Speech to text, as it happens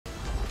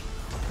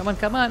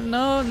Come on.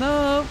 No,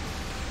 no.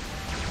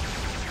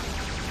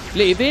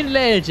 Living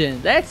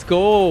legend. Let's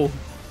go.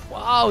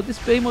 Wow, this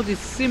behemoth is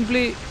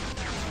simply...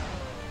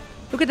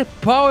 Look at the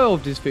power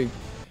of this thing.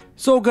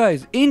 So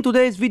guys, in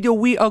today's video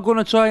we are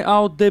gonna try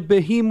out the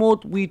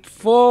behemoth with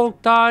 4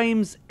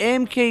 times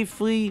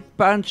Mk3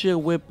 puncher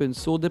weapon.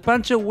 So the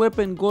puncher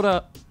weapon got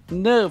a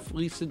nerf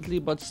recently,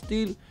 but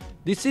still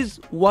this is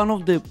one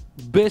of the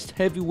best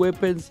heavy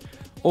weapons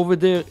over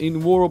there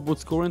in War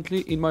Robots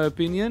currently, in my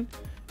opinion.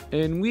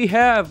 And we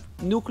have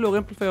nuclear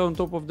amplifier on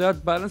top of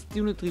that, balanced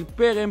unit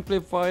repair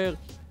amplifier,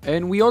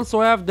 and we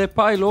also have the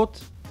pilot.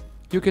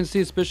 You can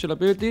see special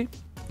ability,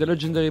 the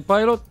legendary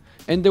pilot,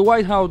 and the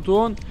white house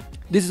drone.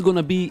 This is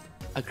gonna be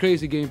a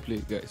crazy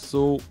gameplay, guys.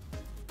 So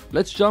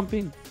let's jump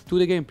in to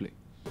the gameplay.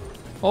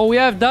 Oh, we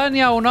have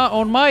Dania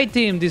on my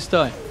team this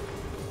time.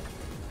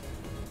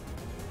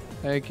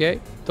 Okay,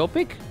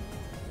 topic.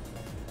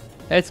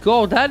 Let's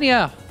go,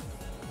 Dania.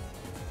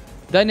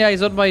 Dania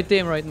is on my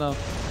team right now.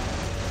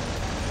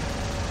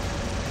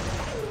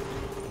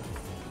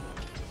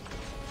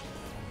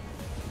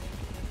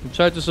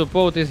 Try to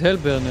support his hell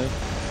burner.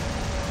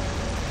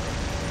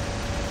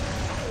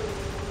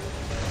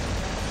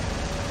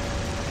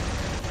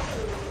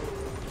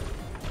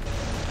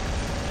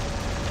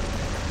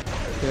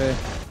 Okay,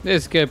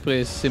 this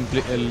gameplay is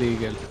simply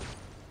illegal.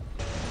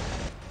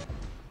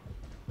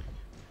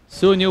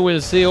 Soon you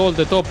will see all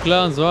the top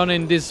clans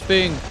running this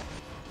thing.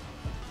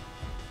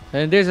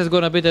 And this is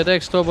gonna be the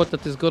next robot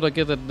that is gonna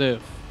get a nerf.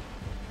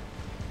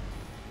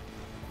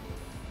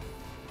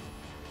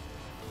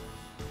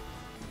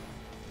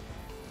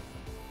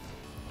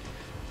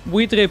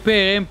 With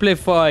repair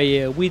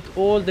amplifier, with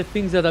all the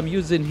things that I'm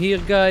using here,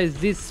 guys,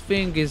 this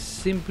thing is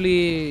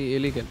simply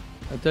illegal.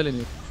 I'm telling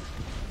you.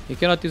 You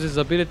cannot use this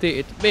ability,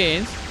 it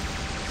means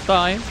it's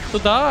time to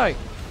die.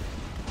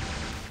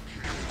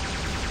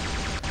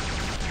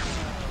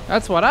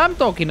 That's what I'm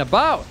talking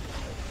about.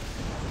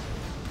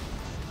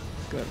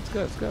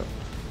 Let's go.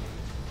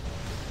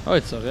 Oh,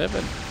 it's a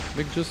rebel.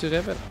 Big juicy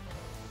rebel.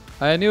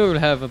 I knew we will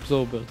have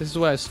absorber. This is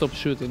why I stopped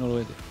shooting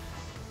already.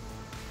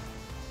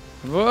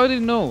 I already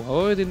know.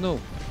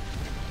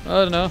 I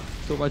don't know.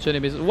 Too much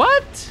enemies.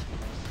 What?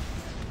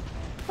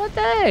 What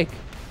the heck?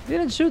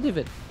 Didn't shoot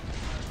even.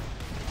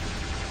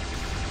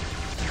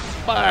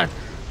 Ah.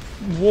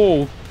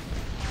 Whoa.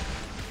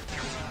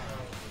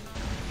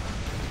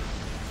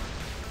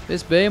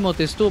 This behemoth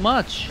is too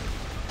much.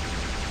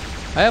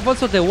 I have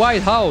also the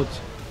white house.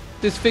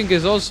 This thing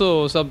is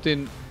also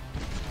something.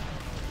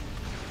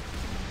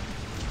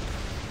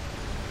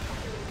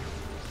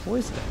 Who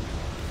is that?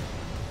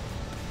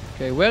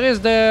 Okay, where is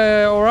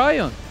the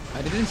Orion?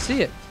 I didn't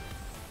see it.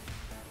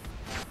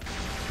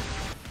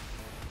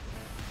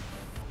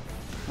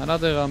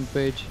 Another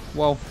rampage.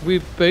 Wow, we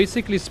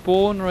basically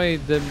spawn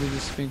raid them with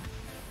this thing.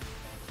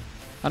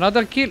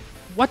 Another kill.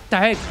 What the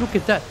heck? Look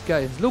at that,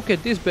 guys. Look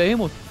at this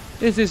behemoth.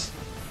 This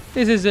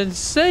is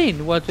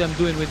insane what I'm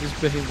doing with this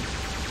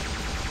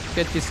behemoth.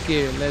 Get this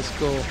kill. Let's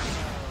go.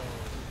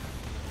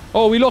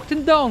 Oh, we locked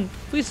him down.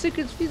 3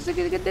 seconds.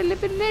 Get the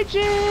living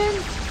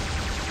legend.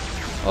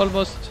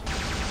 Almost.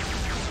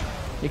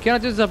 He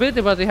cannot use his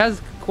ability, but he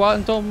has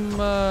quantum.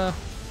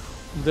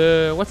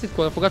 What's it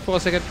called? I forgot for a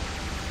second.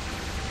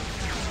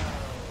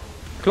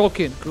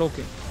 Cloaking.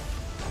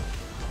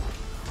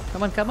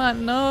 Come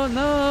on.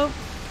 No.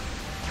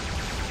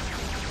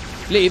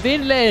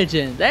 Living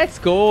legend. Let's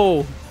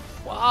go.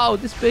 Wow,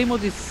 this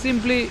behemoth is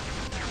simply...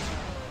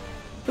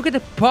 Look at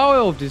the power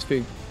of this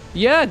thing.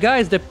 Yeah,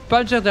 guys, the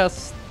punchers are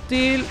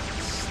still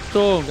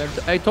strong.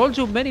 I told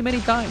you many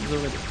times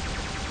already.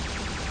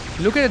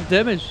 Look at the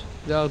damage.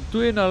 They are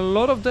doing a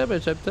lot of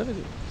damage, I'm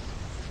telling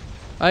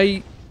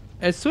you.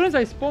 As soon as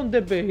I spawn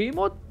the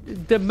behemoth,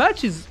 the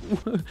match is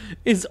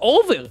is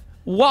over.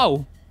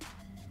 Wow.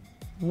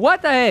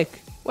 What the heck?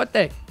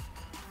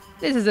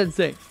 This is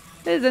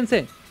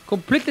insane.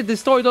 Completely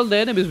destroyed all the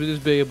enemies with this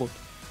behemoth.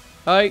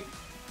 I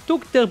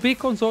took their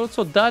beacons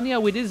also.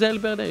 Dania with his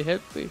Hellburner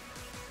helped me.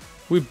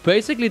 We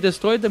basically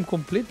destroyed them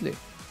completely.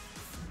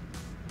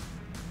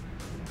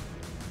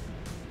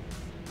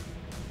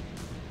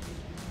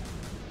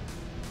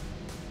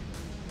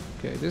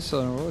 Okay, this is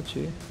on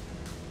Rochi.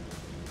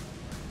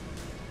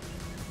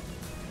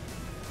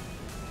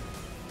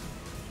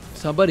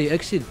 Somebody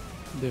exit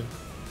there.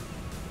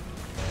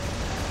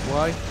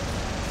 Why?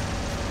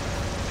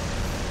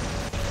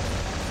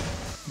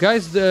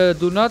 Guys,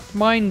 do not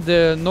mind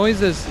the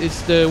noises,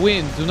 it's the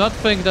wind. Do not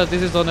think that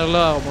this is an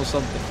alarm or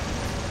something.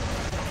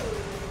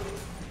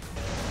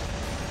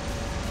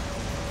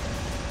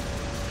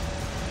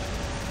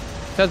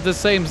 It has the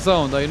same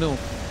sound, I know.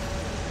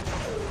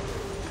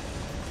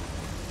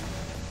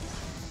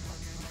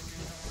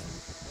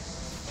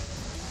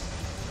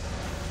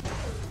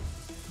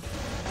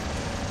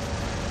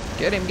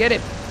 Get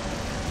him!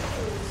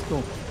 Let's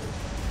go.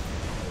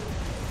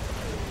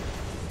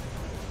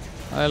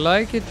 I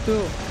like it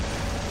too.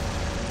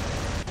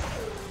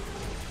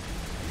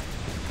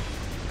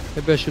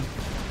 Maybe I should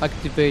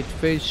activate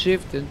phase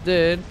shift and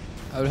then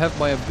I will have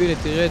my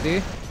ability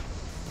ready.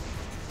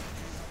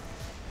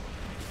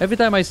 Every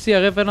time I see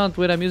a Revenant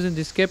when I'm using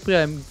this Capri,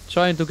 I'm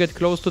trying to get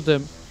close to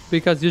them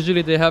because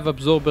usually they have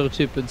absorber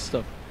chip and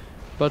stuff.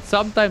 But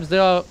sometimes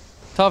there are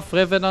tough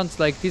Revenants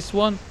like this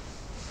one.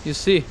 You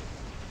see,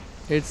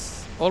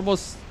 it's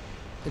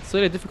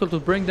really difficult to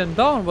bring them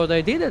down, but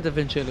I did it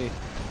eventually.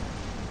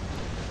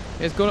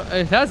 It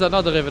has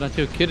another Revenant.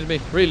 You're kidding me?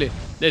 Really?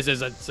 This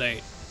is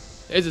insane.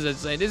 This is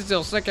insane. This is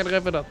your second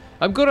Revenant.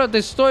 I'm gonna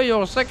destroy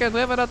your second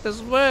Revenant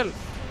as well.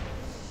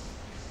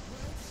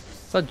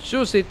 It's a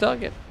juicy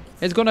target.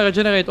 It's gonna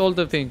regenerate all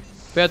the thing.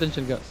 Pay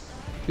attention, guys.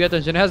 Pay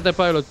attention. It has the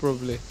pilot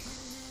probably.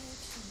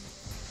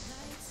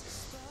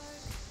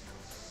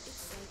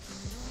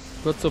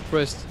 Got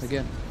suppressed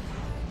again.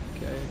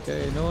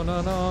 Okay.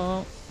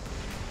 No.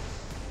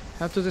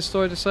 Have to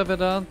destroy the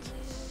Revenant.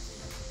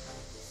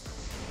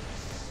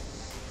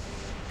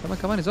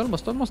 Come on, it's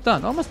almost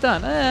done. Almost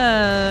done.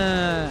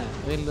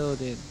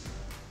 Reloaded.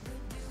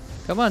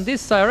 Come on, this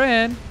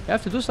Siren. You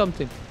have to do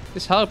something.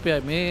 This Harpy,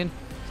 I mean.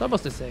 It's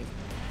almost the same.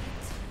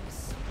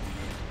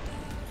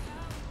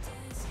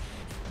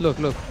 Look.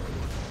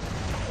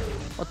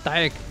 What the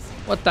heck?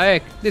 What the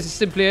heck? This is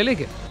simply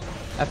illegal.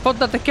 I thought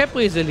that the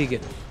Capri is illegal.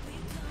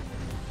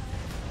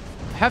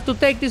 I have to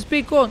take this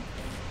big one.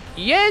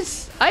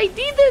 Yes, I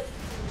did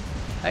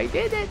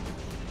it.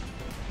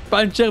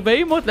 Puncher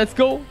Behemoth, let's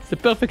go. It's the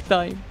perfect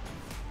time.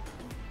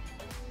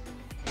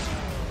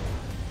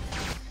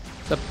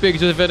 It's a big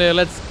Juvenile,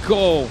 let's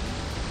go.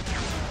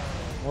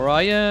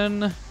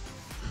 Orion.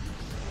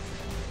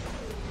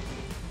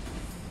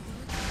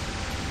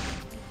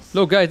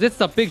 Look guys, that's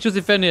a big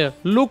juicy Fenrir.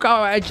 Look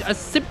how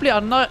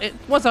it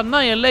was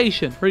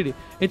annihilation, really.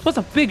 It was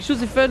a big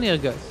juicy Fenrir,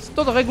 guys. It's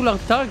not a regular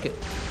target.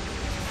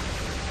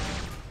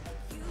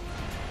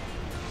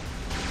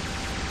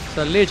 It's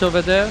a leech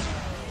over there.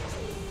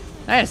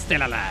 It's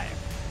still alive.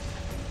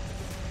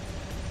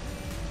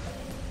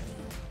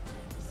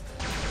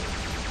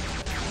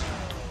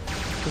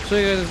 To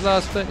trigger this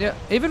last thing. Yeah,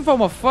 even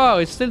from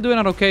afar, it's still doing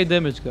an okay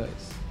damage,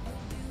 guys.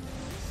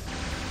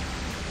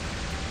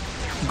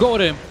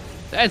 Got him.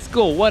 Let's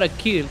go. What a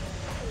kill.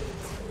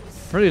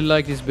 I really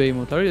like this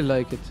Behemoth. I really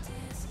like it.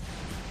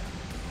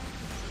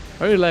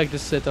 I really like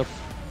this setup.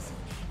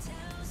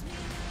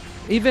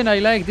 Even I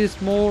like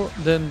this more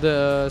than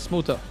the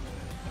Smoother.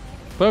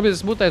 Probably the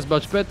Smoother is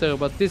much better,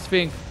 but this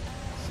thing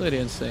is really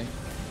insane.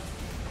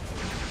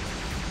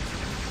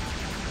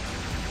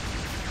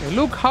 And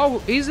look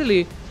how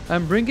easily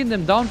I'm bringing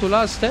them down to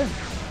last 10.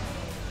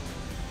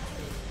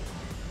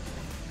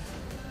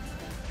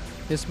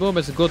 This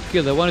movement's a good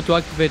kill. I wanted to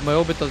activate my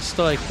orbital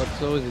strike, but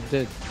so is it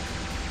dead.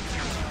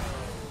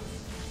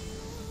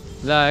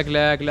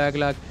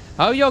 Lag.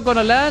 How you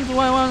gonna land?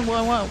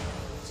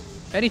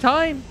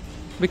 Anytime?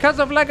 Because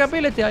of lag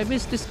ability, I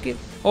missed this kill.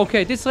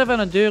 Okay, this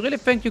Revenant, do you really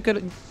think you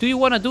can... Do you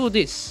wanna do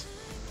this?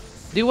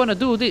 Do you wanna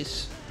do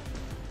this?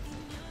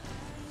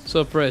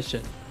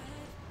 Suppression.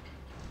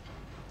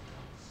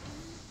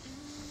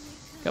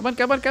 Come on.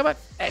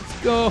 Let's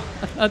go.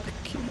 Another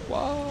kill.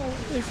 Wow,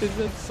 this is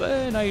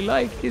insane. I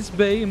like this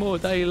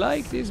Behemoth.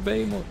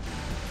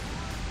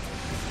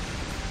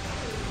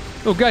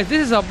 Look guys,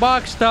 this is a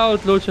maxed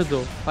out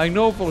luchador. I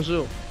know for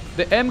sure.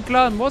 The M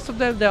clan, most of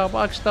them, they are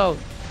maxed out.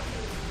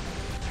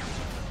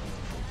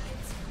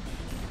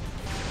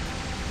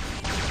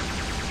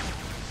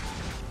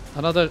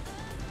 Another...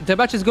 The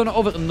match is gonna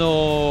over...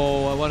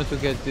 No, I wanted to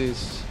get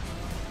this.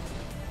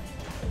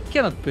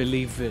 Cannot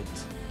believe it.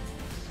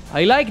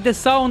 I like the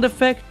sound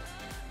effect.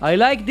 I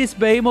like this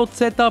Behemoth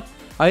setup.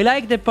 I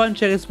like the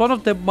puncher. It's one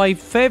of my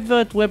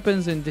favorite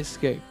weapons in this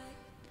game.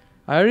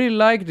 I really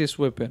like this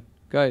weapon.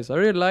 Guys, I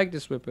really like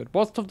this weapon.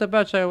 Most of the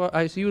match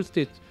I used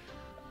it.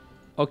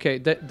 Okay,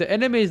 the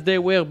enemies, they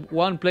were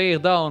one player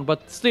down,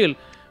 but still.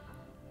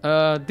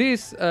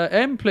 This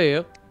M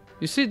player,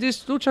 you see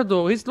this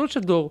luchador, his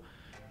luchador,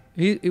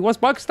 he was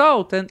maxed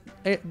out, and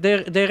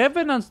the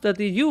revenants that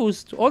he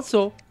used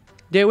also,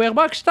 they were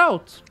maxed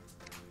out.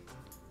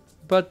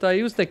 But I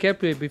used the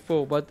Capri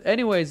before. But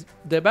anyways,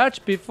 the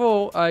match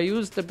before I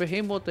used the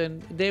Behemoth,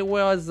 and there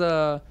was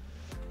a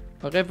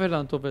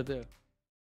revenant over there.